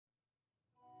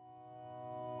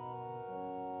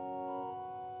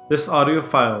This audio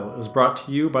file is brought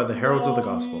to you by the Heralds of the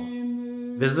Gospel.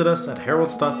 Visit us at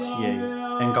heralds.ca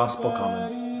and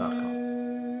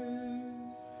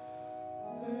gospelcommons.com.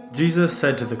 Jesus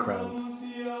said to the crowds,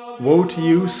 "Woe to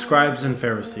you, scribes and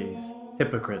Pharisees,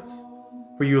 hypocrites,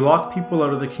 for you lock people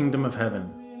out of the kingdom of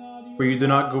heaven, for you do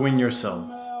not go in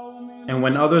yourselves, and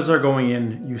when others are going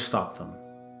in, you stop them.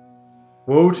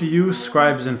 Woe to you,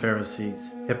 scribes and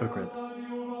Pharisees, hypocrites,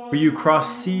 for you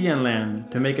cross sea and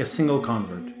land to make a single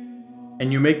convert,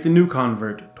 and you make the new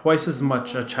convert twice as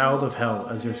much a child of hell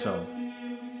as yourselves.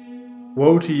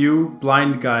 Woe to you,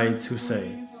 blind guides who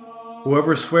say,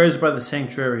 'Whoever swears by the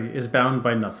sanctuary is bound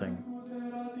by nothing,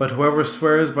 but whoever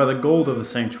swears by the gold of the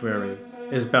sanctuary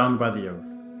is bound by the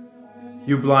oath.'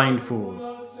 You blind fools,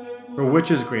 for which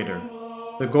is greater,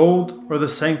 the gold or the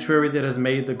sanctuary that has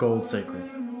made the gold sacred?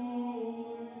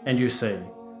 And you say,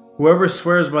 'Whoever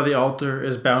swears by the altar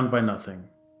is bound by nothing,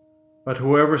 but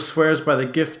whoever swears by the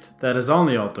gift that is on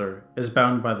the altar is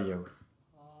bound by the oath.'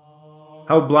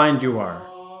 How blind you are!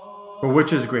 For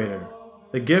which is greater,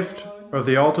 the gift or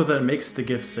the altar that makes the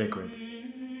gift sacred?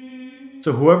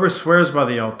 So whoever swears by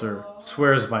the altar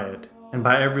swears by it and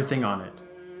by everything on it.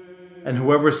 And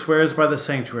whoever swears by the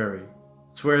sanctuary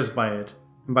swears by it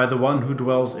and by the one who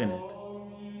dwells in it.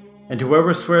 And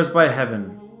whoever swears by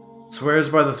heaven swears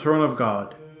by the throne of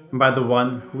God and by the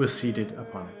one who is seated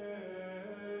upon it."